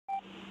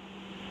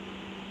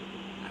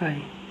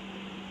Hi,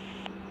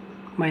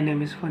 my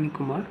name is Phani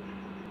Kumar.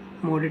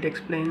 Modit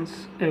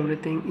explains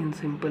everything in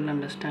simple,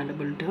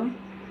 understandable term,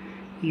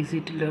 easy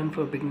to learn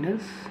for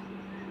beginners.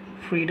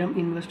 Freedom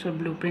Investor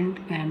Blueprint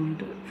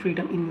and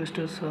Freedom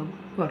Investor Sub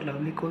are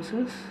lovely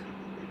courses.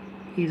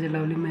 He is a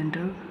lovely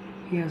mentor.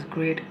 He has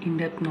great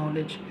in-depth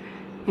knowledge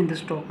in the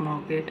stock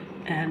market,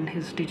 and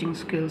his teaching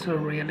skills are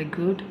really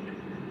good.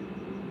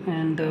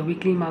 And the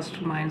weekly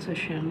mastermind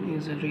session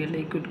is a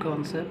really good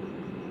concept,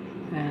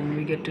 and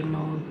we get to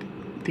know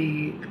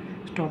the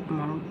stock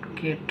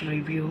market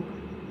review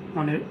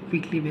on a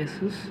weekly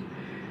basis.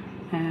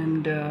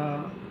 And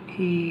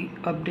he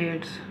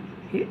updates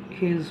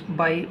his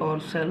buy or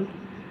sell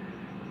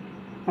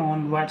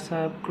on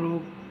WhatsApp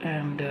group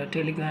and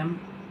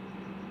Telegram,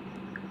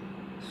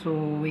 so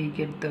we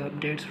get the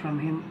updates from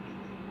him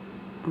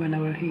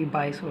whenever he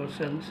buys or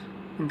sells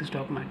in the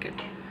stock market.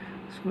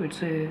 So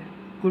it's a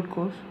good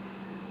course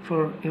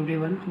for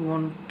everyone who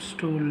wants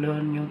to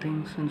learn new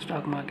things in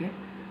stock market.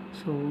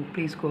 So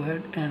please go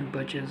ahead and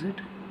purchase it.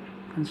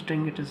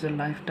 Considering it is a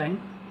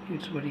lifetime,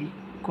 it's very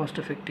cost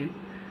effective.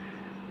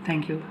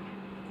 Thank you.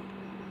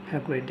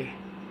 Have a great day.